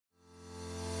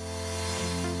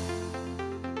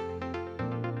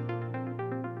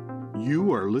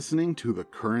You are listening to the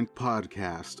Current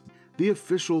Podcast, the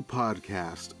official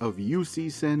podcast of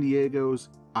UC San Diego's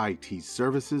IT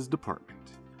Services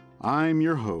Department. I'm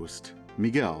your host,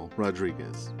 Miguel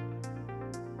Rodriguez.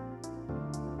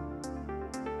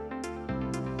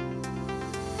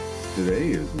 Today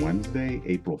is Wednesday,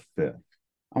 April 5th.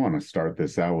 I want to start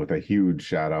this out with a huge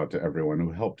shout out to everyone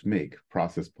who helped make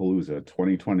Process Palooza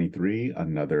 2023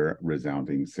 another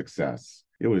resounding success.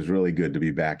 It was really good to be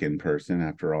back in person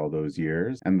after all those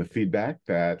years, and the feedback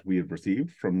that we have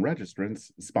received from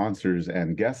registrants, sponsors,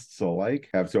 and guests alike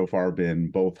have so far been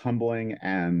both humbling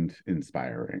and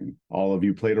inspiring. All of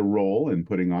you played a role in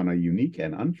putting on a unique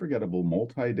and unforgettable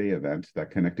multi-day event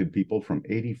that connected people from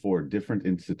 84 different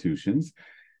institutions,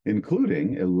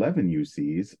 including 11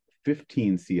 UCs,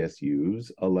 15 CSUs,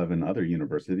 11 other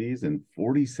universities, and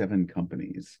 47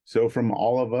 companies. So from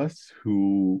all of us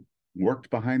who worked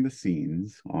behind the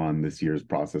scenes on this year's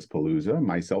Process Palooza,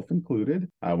 myself included,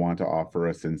 I want to offer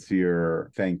a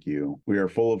sincere thank you. We are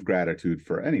full of gratitude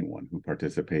for anyone who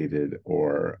participated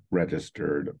or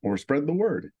registered or spread the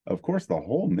word. Of course, the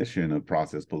whole mission of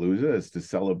Process Palooza is to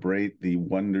celebrate the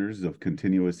wonders of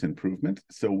continuous improvement,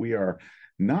 so we are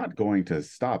not going to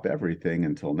stop everything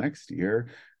until next year.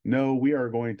 No, we are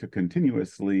going to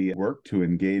continuously work to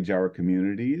engage our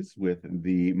communities with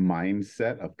the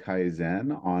mindset of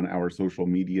Kaizen on our social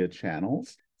media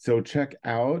channels. So check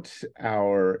out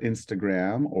our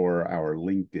Instagram or our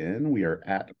LinkedIn. We are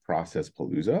at Process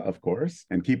Palooza, of course,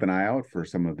 and keep an eye out for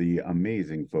some of the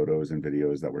amazing photos and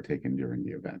videos that were taken during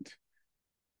the event.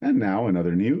 And now, in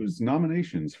other news,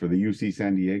 nominations for the UC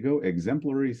San Diego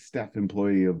Exemplary Staff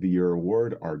Employee of the Year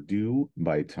Award are due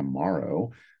by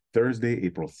tomorrow, Thursday,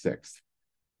 April 6th.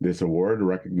 This award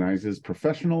recognizes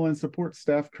professional and support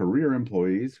staff career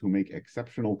employees who make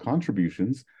exceptional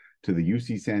contributions to the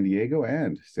UC San Diego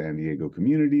and San Diego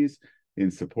communities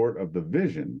in support of the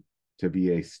vision to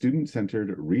be a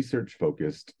student-centered,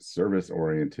 research-focused,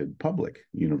 service-oriented public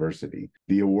university.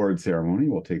 The award ceremony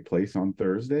will take place on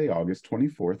Thursday, August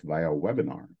 24th via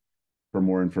webinar. For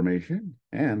more information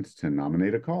and to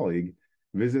nominate a colleague,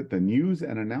 visit the News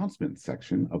and Announcements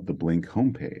section of the Blink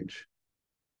homepage.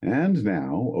 And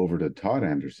now, over to Todd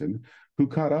Anderson, who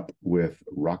caught up with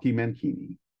Rocky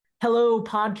Mancini. Hello,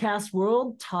 podcast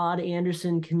world. Todd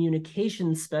Anderson,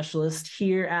 communications specialist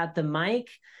here at the mic.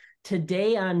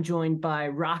 Today, I'm joined by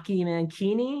Rocky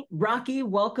Mancini. Rocky,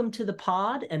 welcome to the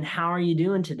pod, and how are you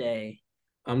doing today?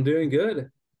 I'm doing good.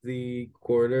 The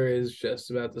quarter is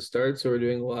just about to start, so we're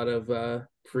doing a lot of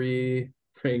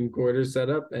pre-spring quarter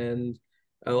setup and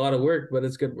a lot of work, but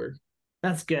it's good work.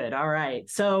 That's good. All right.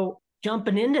 So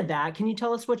jumping into that, can you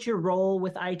tell us what your role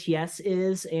with ITS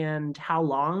is and how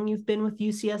long you've been with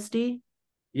UCSD?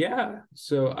 Yeah.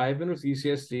 So I've been with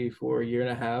UCSD for a year and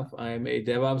a half. I'm a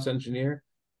DevOps engineer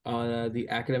on the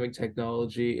academic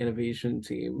technology innovation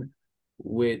team,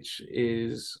 which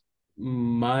is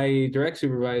my direct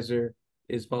supervisor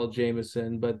is Paul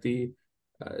Jameson, but the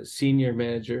senior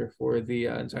manager for the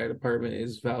entire department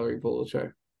is Valerie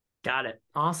Polachar. Got it.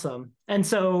 Awesome. And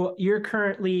so you're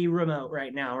currently remote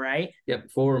right now, right? Yep,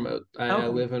 full remote. I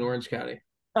live in Orange County.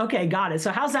 Okay, got it.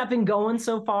 So how's that been going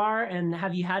so far? And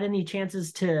have you had any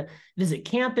chances to visit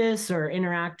campus or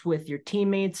interact with your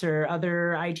teammates or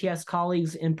other ITS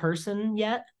colleagues in person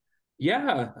yet?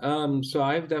 Yeah, so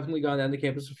I've definitely gone down to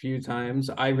campus a few times.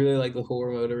 I really like the whole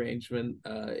remote arrangement.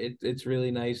 It's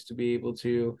really nice to be able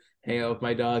to hang out with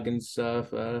my dog and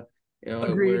stuff, at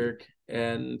work,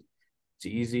 and it's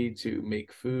easy to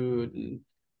make food, and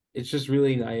it's just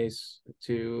really nice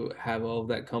to have all of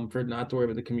that comfort, not to worry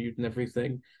about the commute and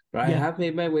everything. But I have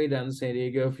made my way down to San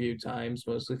Diego a few times,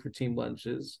 mostly for team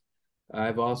lunches.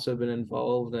 I've also been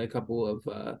involved in a couple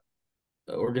of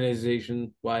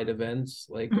organization-wide events,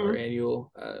 like our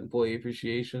annual employee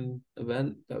appreciation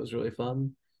event. That was really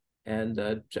fun.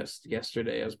 And just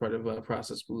yesterday, I was part of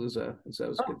Process Palooza, and so it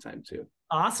was a good time too.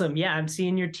 Awesome. Yeah, I'm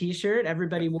seeing your t-shirt.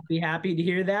 Everybody will be happy to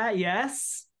hear that.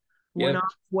 Yes. Went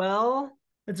off well.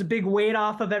 It's a big weight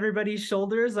off of everybody's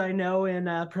shoulders, I know, in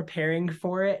preparing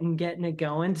for it and getting it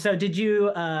going. So did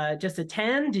you just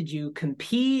attend? Did you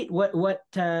compete? What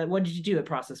did you do at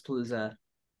Process Palooza?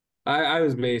 I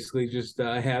was basically just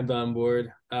a hand on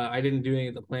board. I didn't do any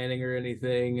of the planning or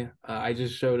anything. I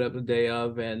just showed up the day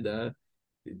of and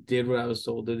did what I was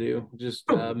told to do. Just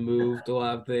moved a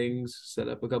lot of things, set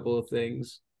up a couple of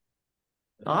things.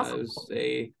 Awesome. It was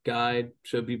a guide,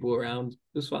 showed people around. It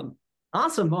was fun.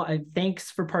 Awesome. Well,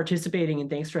 thanks for participating and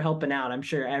thanks for helping out. I'm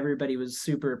sure everybody was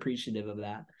super appreciative of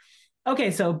that.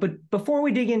 Okay, but before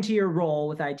we dig into your role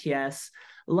with ITS,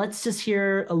 let's just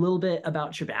hear a little bit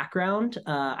about your background.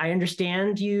 I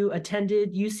understand you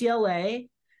attended UCLA.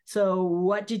 So,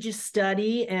 what did you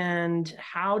study, and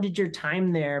how did your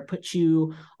time there put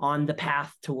you on the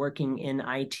path to working in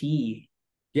IT?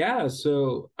 Yeah,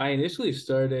 so I initially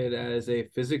started as a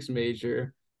physics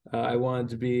major. I wanted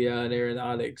to be in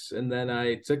aeronautics, and then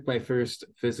I took my first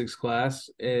physics class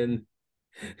in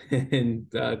in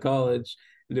college,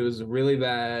 and it was really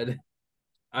bad.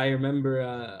 I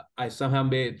remember I somehow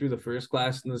made it through the first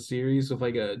class in the series with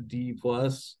like a D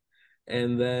plus,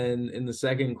 and then in the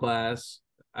second class,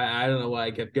 I don't know why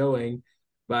I kept going,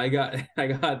 but I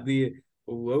got the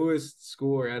lowest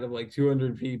score out of like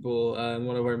 200 people in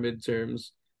one of our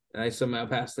midterms, and I somehow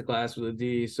passed the class with a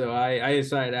D. So I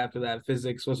decided after that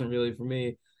physics wasn't really for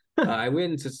me. I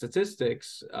went into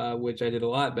statistics, which I did a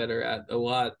lot better at, a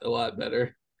lot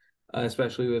better,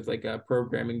 especially with like a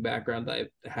programming background that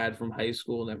I had from high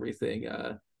school and everything.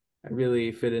 I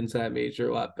really fit into that major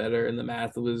a lot better, and the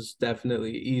math was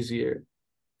definitely easier.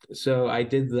 So I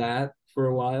did that for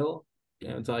a while,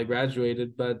 until I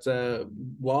graduated. But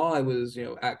while I was,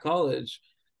 at college,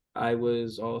 I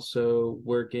was also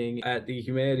working at the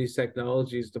Humanities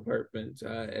Technologies department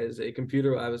as a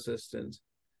computer lab assistant,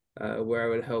 where I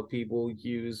would help people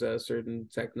use certain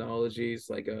technologies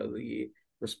like the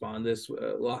Respondus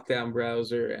lockdown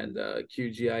browser and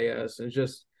QGIS, and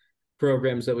just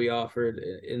programs that we offered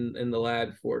in the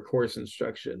lab for course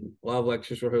instruction. A lot of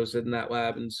lectures were hosted in that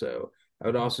lab, and so I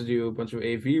would also do a bunch of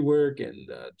AV work and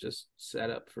just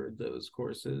set up for those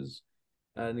courses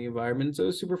in the environment. So it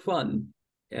was super fun.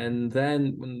 And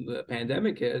then when the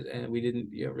pandemic hit and we didn't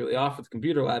really offer the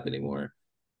computer lab anymore,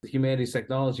 the humanities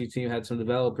technology team had some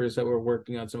developers that were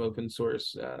working on some open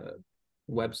source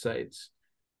websites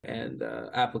and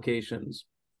applications,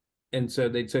 and so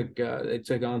they took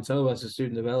on some of us as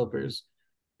student developers,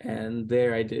 and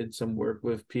there I did some work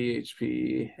with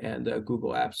PHP and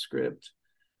Google Apps Script.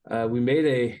 We made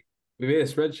a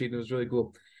spreadsheet, and it was really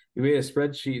cool. We made a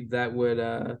spreadsheet that would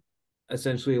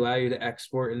essentially allow you to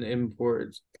export and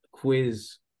import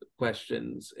quiz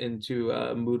questions into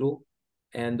Moodle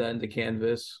and into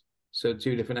Canvas. So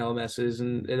two different LMSs,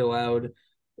 and it allowed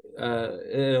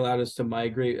us to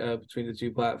migrate between the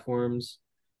two platforms.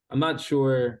 I'm not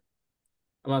sure.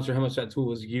 I'm not sure how much that tool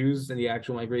was used in the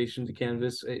actual migration to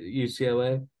Canvas at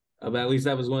UCLA, but at least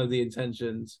that was one of the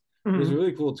intentions. It was a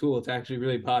really cool tool. It's actually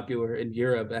really popular in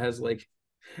Europe. It has like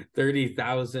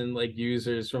 30,000 like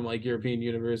users from like European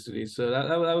universities. So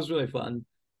that was really fun.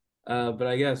 But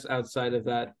I guess outside of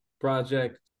that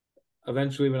project,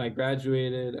 eventually when I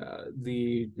graduated,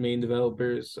 the main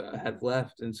developers had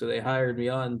left, and so they hired me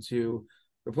on to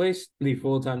replace the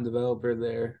full-time developer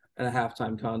there at a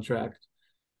half-time contract.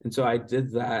 And so I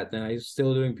did that, and I was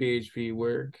still doing PHP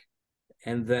work.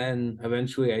 And then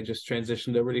eventually I just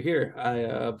transitioned over to here. I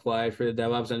applied for the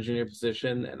DevOps engineer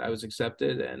position, and I was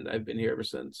accepted, and I've been here ever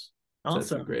since. So that's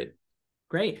been Awesome. great.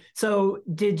 Great. So,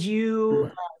 did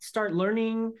you start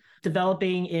learning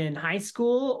developing in high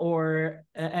school, or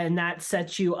and that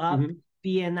sets you up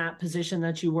be in that position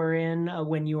that you were in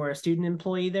when you were a student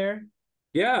employee there?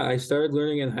 Yeah, I started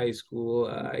learning in high school.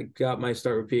 I got my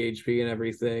start with PHP and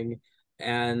everything.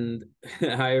 And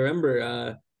I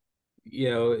remember,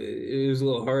 it was a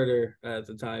little harder at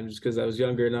the time just because I was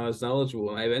younger and not as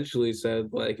knowledgeable. And I eventually said,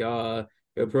 like,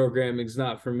 programming's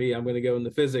not for me. I'm going to go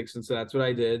into physics. And so that's what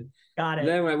I did. Got And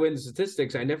it. then when I went into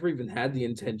statistics, I never even had the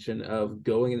intention of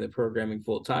going into programming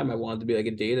full time. I wanted to be like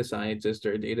a data scientist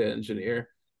or a data engineer.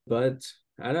 But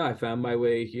I don't know, I found my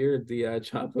way here. The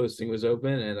job posting was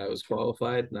open and I was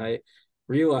qualified. And I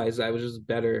realized I was just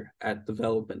better at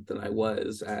development than I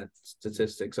was at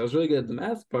statistics. I was really good at the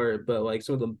math part, but like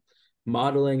some of the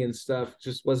modeling and stuff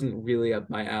just wasn't really up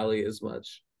my alley as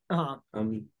much. Uh-huh.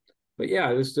 But yeah,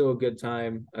 it was still a good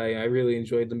time. I really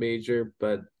enjoyed the major,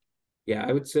 but yeah,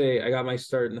 I would say I got my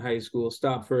start in high school,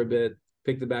 stopped for a bit,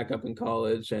 picked it back up in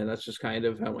college, and that's just kind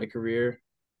of how my career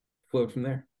flowed from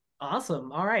there.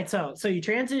 Awesome. All right. So you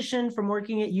transitioned from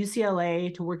working at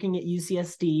UCLA to working at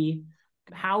UCSD.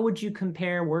 How would you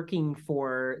compare working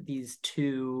for these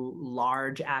two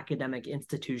large academic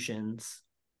institutions?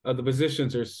 The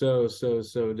positions are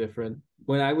so different.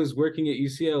 When I was working at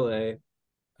UCLA,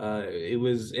 it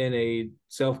was in a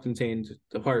self-contained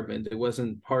department. It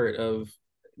wasn't part of,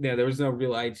 there was no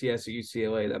real ITS at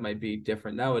UCLA. That might be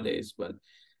different nowadays, but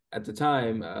at the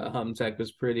time, Tech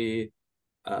was pretty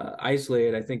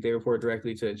isolated. I think they report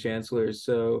directly to chancellors.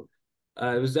 So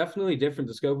it was definitely different.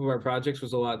 The scope of our projects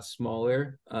was a lot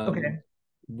smaller. Okay.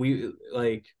 We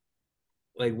like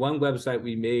one website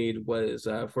we made was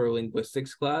for a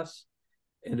linguistics class,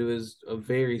 and it was a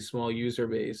very small user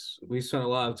base. We spent a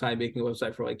lot of time making a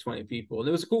website for like 20 people, and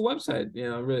it was a cool website.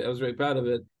 I was really proud of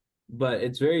it. But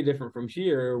it's very different from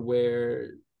here,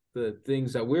 where the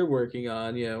things that we're working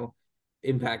on,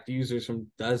 impact users from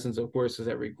dozens of courses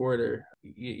every quarter.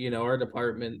 Our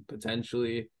department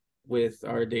potentially with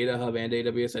our DataHub and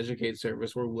AWS Educate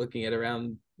service, we're looking at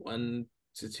around 1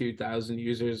 to 2,000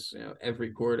 users,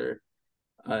 every quarter.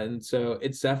 And so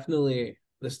it's definitely,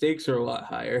 the stakes are a lot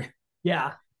higher.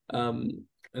 Yeah. And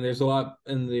there's a lot,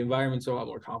 and the environment's a lot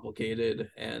more complicated.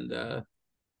 And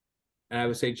I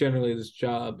would say generally this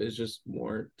job is just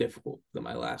more difficult than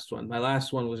my last one. My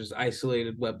last one was just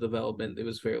isolated web development. It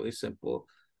was fairly simple.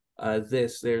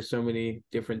 There's so many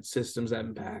different systems that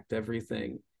impact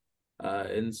everything.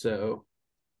 And so,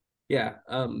 yeah.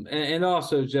 And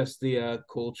also just the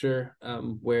culture,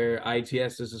 where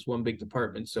ITS is just one big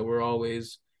department. So we're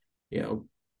always,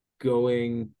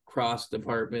 going cross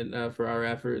department for our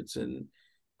efforts and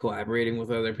collaborating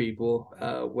with other people,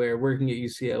 where working at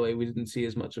UCLA, we didn't see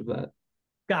as much of that.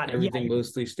 Got it. Everything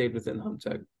mostly stayed within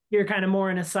HumTech. You're kind of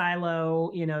more in a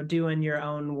silo, doing your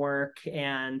own work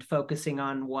and focusing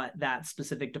on what that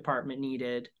specific department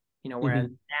needed, whereas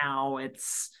now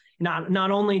it's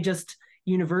not only just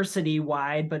university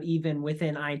wide, but even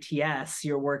within ITS,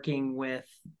 you're working with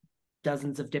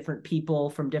dozens of different people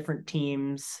from different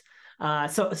teams.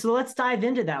 So let's dive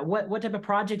into that. What type of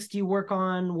projects do you work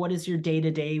on? What does your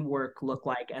day-to-day work look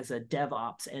like as a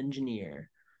DevOps engineer?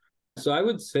 So I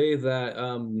would say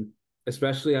that,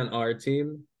 especially on our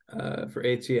team, for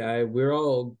ATI,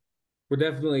 we're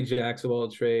definitely jacks of all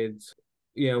trades.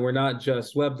 We're not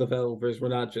just web developers, we're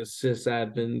not just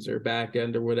sysadmins or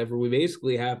backend or whatever. We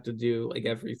basically have to do like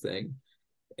everything.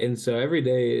 And so every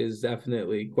day is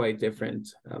definitely quite different.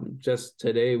 Just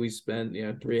today we spent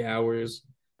 3 hours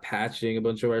patching a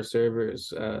bunch of our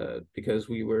servers, because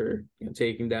we were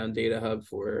taking down DataHub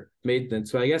for maintenance.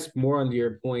 So I guess more on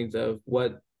your point of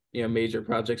what major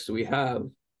projects do we have.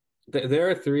 There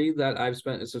are 3 that I've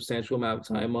spent a substantial amount of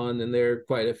time on, and there are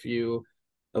quite a few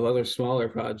of other smaller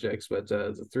projects. But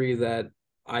the 3 that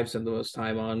I've spent the most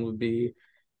time on would be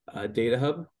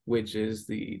DataHub, which is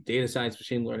the data science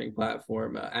machine learning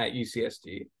platform at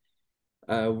UCSD.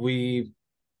 We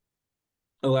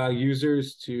allow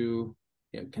users to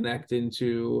connect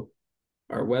into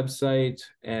our website,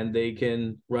 and they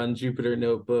can run Jupyter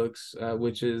notebooks,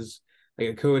 which is like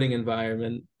a coding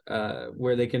environment,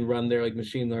 where they can run their like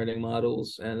machine learning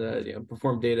models and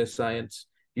perform data science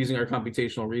using our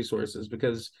computational resources.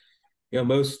 Because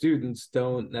most students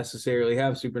don't necessarily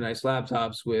have super nice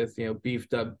laptops with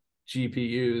beefed up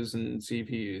GPUs and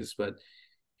CPUs, but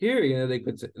here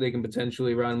they can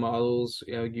potentially run models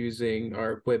using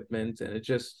our equipment, and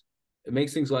it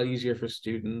makes things a lot easier for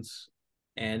students,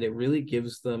 and it really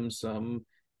gives them some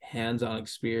hands-on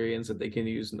experience that they can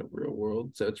use in the real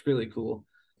world. So it's really cool.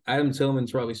 Adam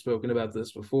Tillman's probably spoken about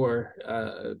this before,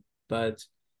 but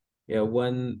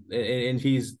and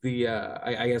he's the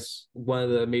I guess one of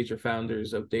the major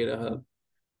founders of DataHub.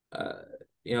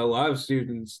 A lot of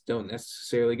students don't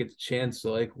necessarily get the chance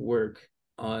to like work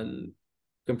on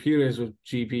computers with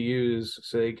GPUs,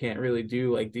 so they can't really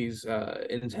do like these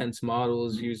intense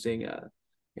models using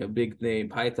big name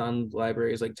Python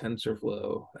libraries like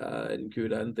TensorFlow and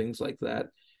CUDA and things like that.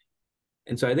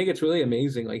 And so I think it's really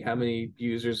amazing like how many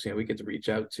users we get to reach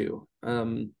out to.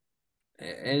 And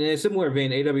in a similar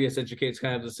vein, AWS Educate's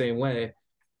kind of the same way.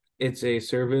 It's a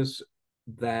service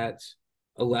that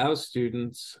allows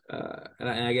students and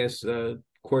I guess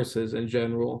courses in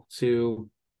general to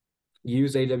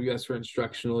use AWS for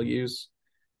instructional use,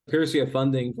 courtesy of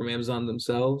funding from Amazon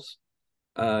themselves.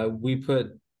 We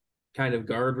put kind of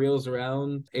guardrails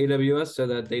around AWS so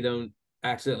that they don't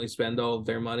accidentally spend all of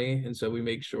their money, and so we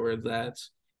make sure that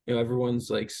everyone's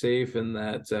like safe, and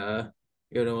that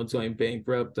no one's going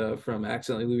bankrupt from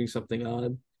accidentally leaving something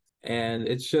on. And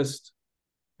it's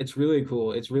really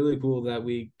cool. It's really cool that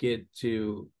we get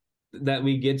to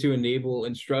enable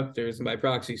instructors and by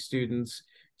proxy students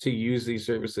to use these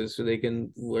services so they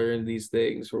can learn these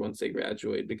things for once they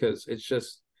graduate, because it's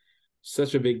just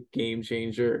such a big game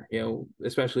changer,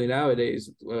 especially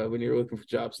nowadays when you're looking for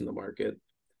jobs in the market.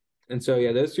 And so,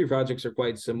 yeah, those 2 projects are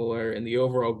quite similar in the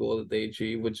overall goal that they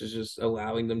achieve, which is just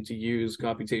allowing them to use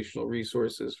computational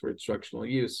resources for instructional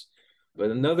use.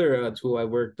 But another tool I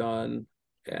worked on,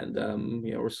 and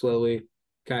we're slowly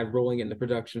kind of rolling into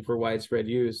production for widespread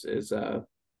use, is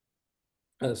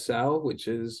SAL, which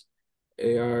is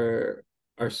our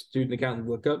student account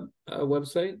lookup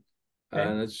website. Okay.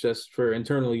 And it's just for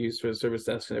internal use for the service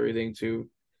desk and everything to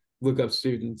look up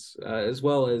students, as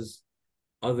well as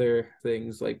other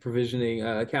things like provisioning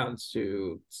accounts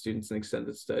to students in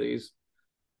extended studies.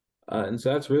 And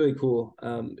so that's really cool.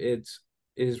 It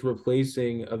is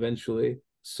replacing eventually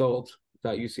SALT,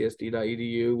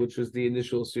 student.ucsd.edu, which was the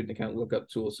initial student account lookup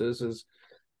tool. So this is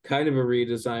kind of a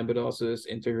redesign, but also is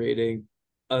integrating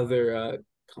other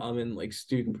common like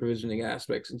student provisioning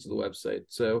aspects into the website.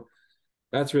 So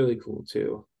that's really cool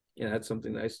too. Yeah, that's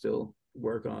something that I still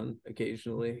work on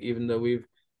occasionally, even though we've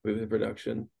moved to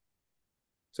production.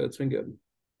 So it's been good.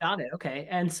 Got it. Okay.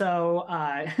 And so,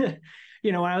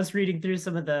 when I was reading through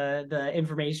some of the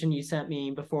information you sent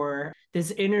me before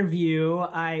this interview,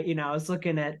 I was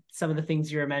looking at some of the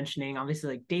things you were mentioning,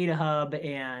 obviously like DataHub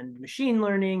and machine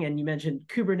learning, and you mentioned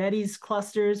Kubernetes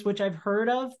clusters, which I've heard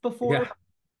of before. Yeah.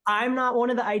 I'm not one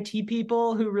of the IT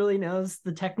people who really knows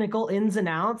the technical ins and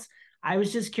outs. I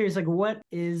was just curious, like, what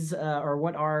is or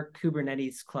what are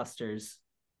Kubernetes clusters?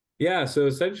 Yeah, so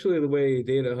essentially the way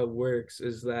DataHub works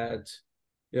is that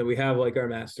we have like our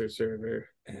master server,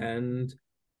 and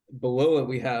below it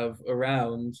we have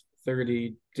around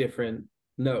 30 different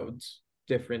nodes,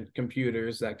 different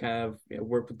computers that kind of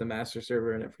work with the master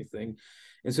server and everything.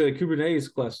 And so the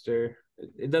Kubernetes cluster,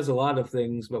 it does a lot of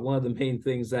things, but one of the main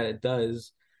things that it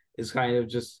does is kind of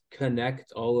just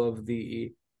connect all of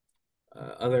the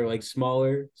other like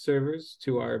smaller servers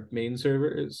to our main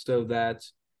server, so that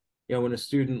when a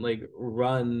student like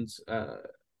runs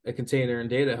a container in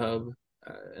DataHub,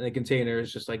 and a container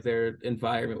is just like their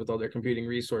environment with all their computing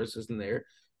resources and their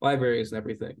libraries and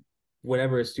everything.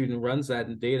 Whenever a student runs that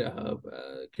in DataHub,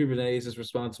 Kubernetes is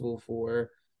responsible for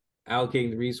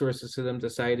allocating the resources to them,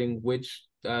 deciding which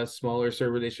smaller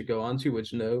server they should go onto,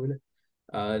 which node.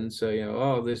 And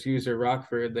so, this user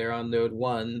Rockford, they're on node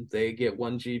 1, they get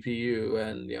 1 GPU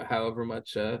and however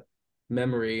much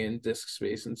memory and disk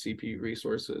space and CPU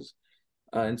resources.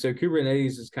 And so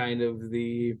Kubernetes is kind of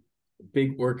the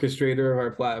big orchestrator of our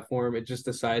platform. It just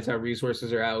decides how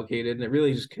resources are allocated, and it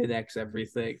really just connects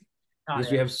everything.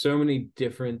 Because we have so many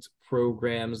different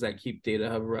programs that keep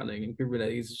DataHub running, and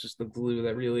Kubernetes is just the glue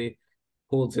that really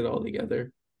holds it all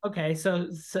together. Okay, so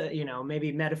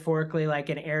maybe metaphorically like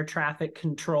an air traffic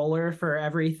controller for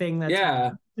everything that's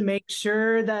to make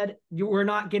sure that we're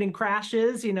not getting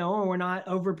crashes, or we're not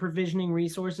over provisioning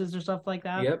resources or stuff like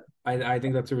that. Yep, I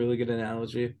think that's a really good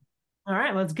analogy. All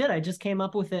right, well, it's good. I just came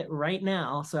up with it right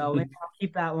now, so maybe I'll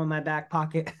keep that one in my back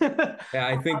pocket. Yeah,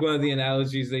 I think one of the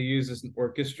analogies they use is an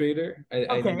orchestrator.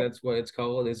 I think that's what it's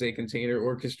called, is a container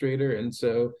orchestrator. And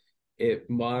so it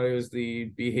monitors the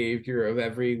behavior of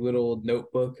every little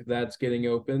notebook that's getting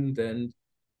opened and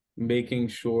making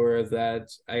sure that,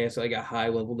 I guess, like a high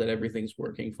level, that everything's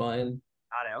working fine.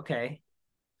 Got it. Okay.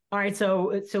 All right.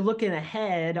 So looking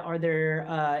ahead, are there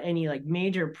any like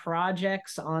major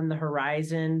projects on the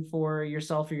horizon for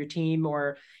yourself or your team?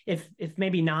 Or if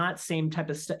maybe not, same type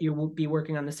of stuff, you will be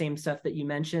working on the same stuff that you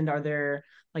mentioned. Are there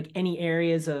like any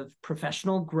areas of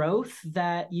professional growth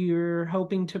that you're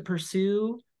hoping to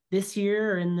pursue this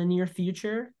year or in the near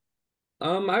future?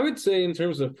 I would say in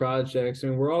terms of projects, I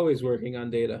mean, we're always working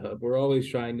on DataHub. We're always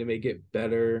trying to make it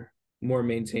better, more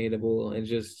maintainable, and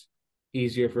just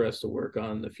easier for us to work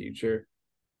on in the future.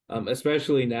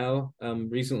 Especially now.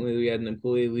 Recently we had an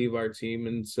employee leave our team,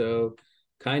 and so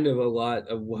kind of a lot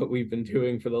of what we've been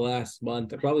doing for the last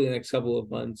month, probably the next couple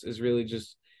of months, is really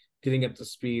just getting up to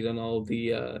speed on all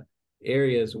the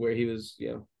areas where he was,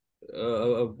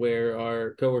 of where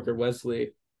our coworker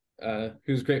Wesley,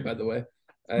 who's great by the way,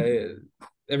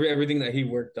 everything that he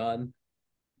worked on.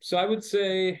 So I would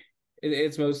say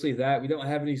it's mostly that. We don't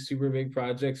have any super big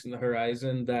projects in the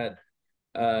horizon that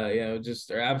just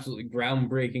are absolutely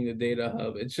groundbreaking the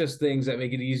DataHub. It's just things that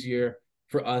make it easier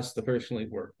for us to personally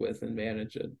work with and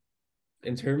manage it.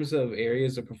 In terms of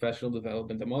areas of professional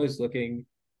development, I'm always looking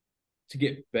to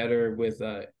get better with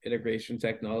integration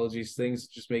technologies, things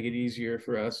that just make it easier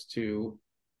for us to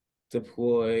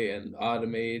deploy and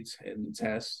automate and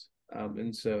test.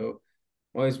 And so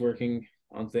I'm always working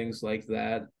on things like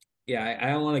that. Yeah, I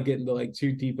don't want to get into like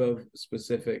too deep of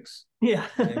specifics. Yeah.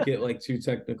 And get like too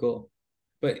technical.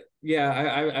 But yeah,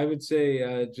 I would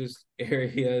say just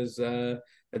areas that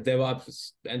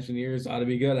DevOps engineers ought to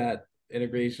be good at: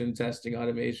 integration, testing,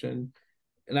 automation.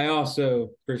 And I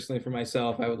also, personally for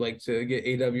myself, I would like to get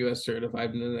AWS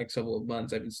certified in the next couple of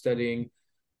months. I've been studying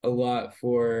a lot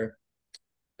for,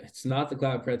 it's not the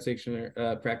cloud practitioner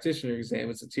exam,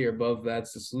 it's a tier above that.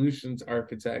 It's the solutions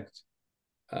architect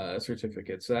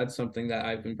certificate. So that's something that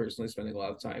I've been personally spending a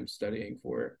lot of time studying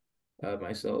for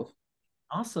myself.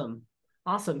 Awesome.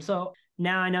 So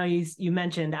now I know you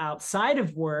mentioned outside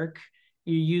of work,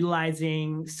 you're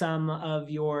utilizing some of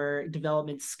your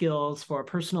development skills for a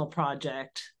personal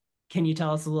project. Can you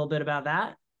tell us a little bit about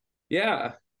that?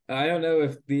 Yeah. I don't know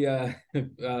if the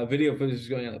video footage is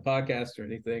going on the podcast or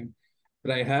anything,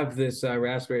 but I have this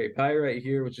Raspberry Pi right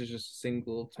here, which is just a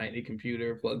single tiny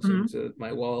computer, plugs into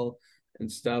my wall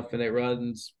and stuff, and it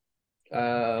runs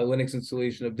a Linux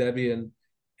installation of Debian.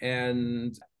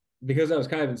 And because I was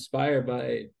kind of inspired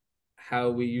by how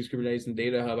we use Kubernetes in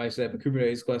DataHub, I set up a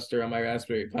Kubernetes cluster on my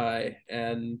Raspberry Pi,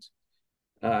 and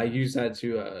I use that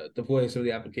to deploy some of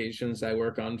the applications I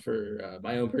work on for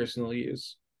my own personal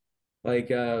use.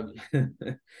 Like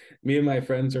me and my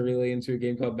friends are really into a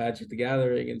game called Magic the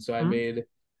Gathering, and so I made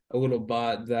a little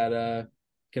bot that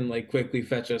can like quickly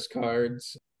fetch us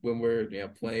cards when we're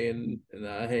playing and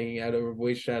hanging out over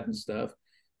voice chat and stuff,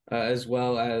 as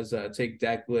well as take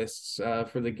deck lists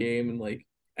for the game and like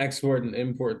export and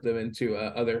import them into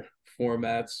other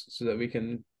formats so that we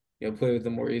can play with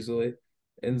them more easily.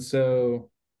 And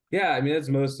so yeah, I mean that's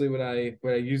mostly what I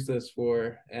use this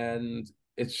for, and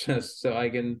it's just so I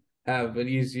can have an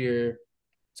easier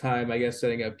time, I guess,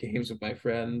 setting up games with my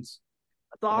friends.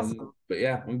 That's awesome. But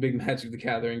yeah, I'm a big Magic the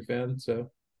Gathering fan.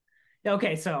 So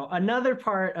okay, so another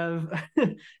part of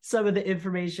some of the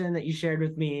information that you shared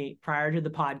with me prior to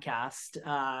the podcast,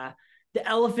 the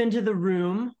elephant in the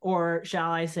room, or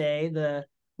shall I say, the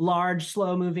large,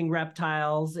 slow-moving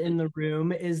reptiles in the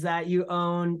room, is that you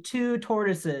own 2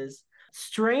 tortoises.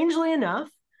 Strangely enough,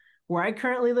 where I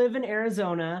currently live in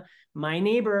Arizona, my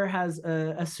neighbor has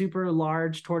a super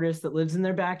large tortoise that lives in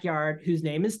their backyard, whose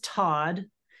name is Todd.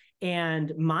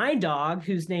 And my dog,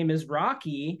 whose name is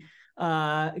Rocky,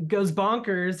 goes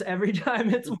bonkers every time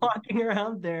it's walking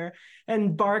around there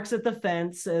and barks at the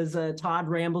fence as Todd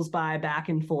rambles by back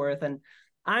and forth. And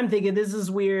I'm thinking this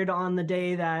is weird on the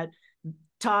day that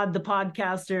Todd, the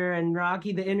podcaster, and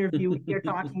Rocky, the interviewee, are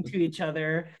talking to each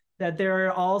other, that there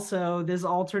are also this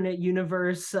alternate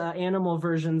universe animal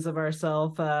versions of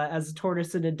ourselves as a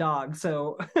tortoise and a dog.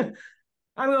 So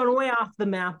I'm going way off the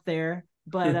map there.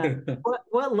 But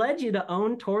what led you to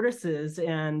own tortoises,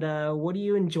 and what do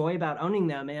you enjoy about owning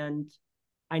them? And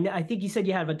I think you said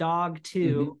you have a dog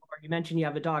too, or you mentioned you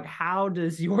have a dog. How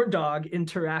does your dog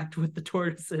interact with the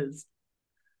tortoises?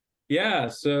 Yeah,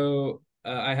 so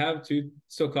I have 2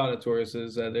 sulcata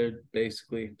tortoises. They're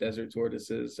basically desert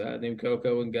tortoises named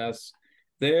Coco and Gus.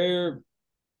 They're,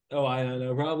 oh, I don't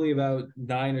know, probably about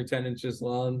 9 or 10 inches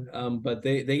long. But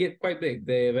they get quite big.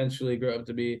 They eventually grow up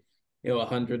to be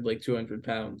 100, like 200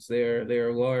 pounds. They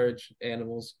are large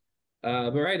animals.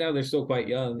 But right now they're still quite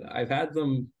young. I've had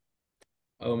them,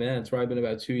 oh man, it's probably been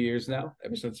about 2 years now,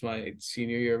 ever since my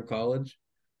senior year of college.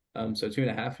 So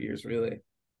 2.5 years really.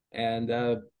 And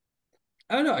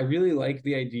I don't know, I really like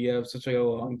the idea of such like a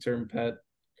long-term pet.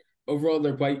 Overall,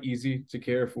 they're quite easy to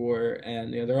care for,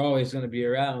 and they're always going to be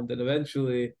around. And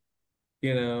eventually,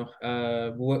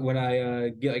 when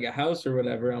I get like a house or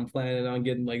whatever, I'm planning on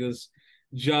getting like this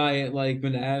giant like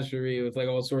menagerie with like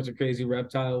all sorts of crazy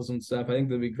reptiles and stuff. I think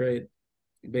that'd be great.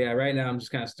 But yeah, right now I'm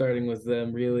just kind of starting with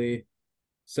them, really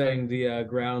setting the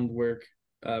groundwork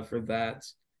for that.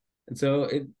 And so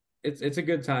it's a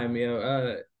good time.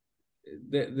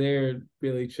 They're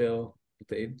really chill.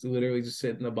 They literally just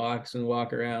sit in a box and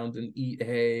walk around and eat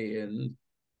hay and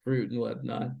fruit and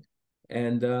whatnot.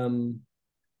 And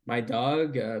my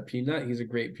dog Peanut, he's a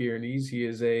Great Pyrenees. He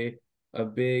is a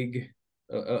big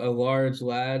a large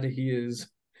lad. He is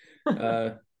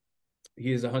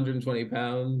 120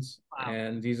 pounds. Wow.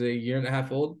 And he's a year and a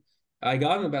half old. I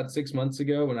got him about 6 months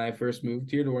ago when I first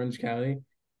moved here to Orange County.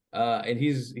 And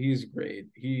he's great.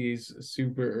 He's a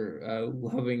super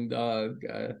loving dog.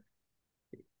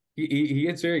 He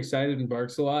gets very excited and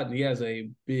barks a lot, and he has a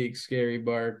big scary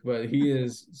bark, but he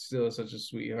is still such a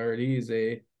sweetheart. He is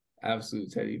a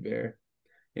absolute teddy bear.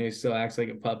 He still acts like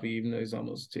a puppy even though he's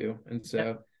almost 2. And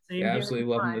so yeah, absolutely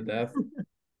love him to death.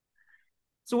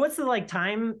 So what's the like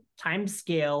time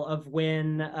scale of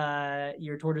when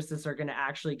your tortoises are going to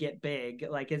actually get big?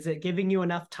 Like, is it giving you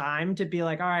enough time to be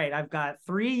like, all right, I've got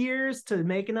 3 years to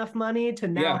make enough money to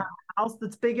now have a house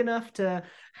that's big enough to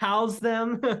house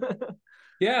them?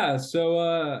 Yeah,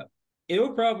 so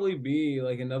it'll probably be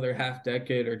like another half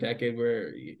decade or decade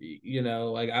where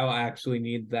like I'll actually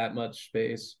need that much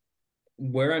space.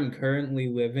 Where I'm currently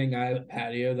living, I have a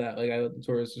patio that like I let the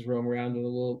tortoises roam around a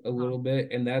little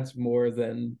bit, and that's more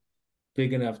than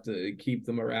big enough to keep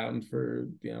them around for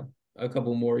a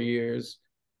couple more years.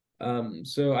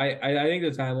 So I think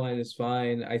the timeline is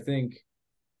fine. I think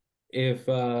if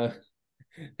I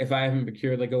haven't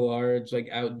procured like a large like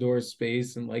outdoor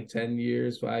space in like 10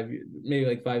 years, maybe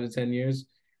like 5 to 10 years,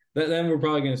 then we're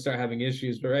probably going to start having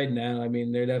issues. But right now, I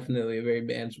mean, they're definitely a very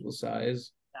manageable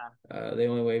size. Yeah. They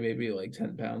only weigh maybe like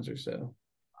 10 pounds or so.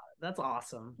 That's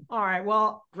awesome. All right.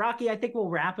 Well, Rocky, I think we'll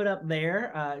wrap it up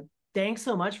there. Thanks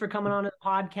so much for coming on to the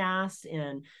podcast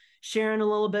and sharing a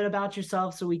little bit about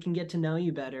yourself so we can get to know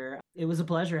you better. It was a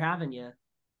pleasure having you.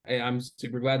 Hey, I'm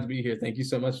super glad to be here. Thank you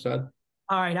so much, Todd.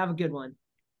 All right, have a good one.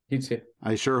 You too.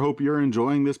 I sure hope you're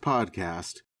enjoying this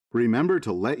podcast. Remember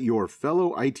to let your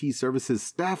fellow IT services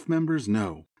staff members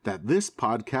know that this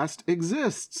podcast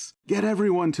exists. Get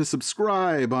everyone to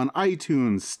subscribe on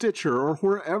iTunes, Stitcher, or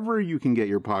wherever you can get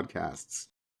your podcasts.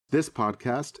 This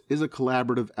podcast is a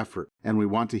collaborative effort, and we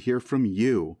want to hear from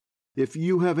you. If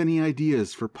you have any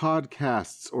ideas for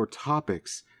podcasts or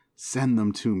topics, send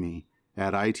them to me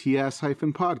at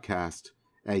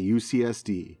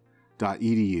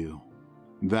its-podcast@ucsd.edu.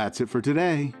 That's it for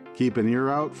today. Keep an ear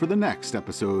out for the next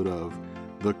episode of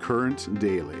The Current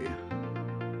Daily.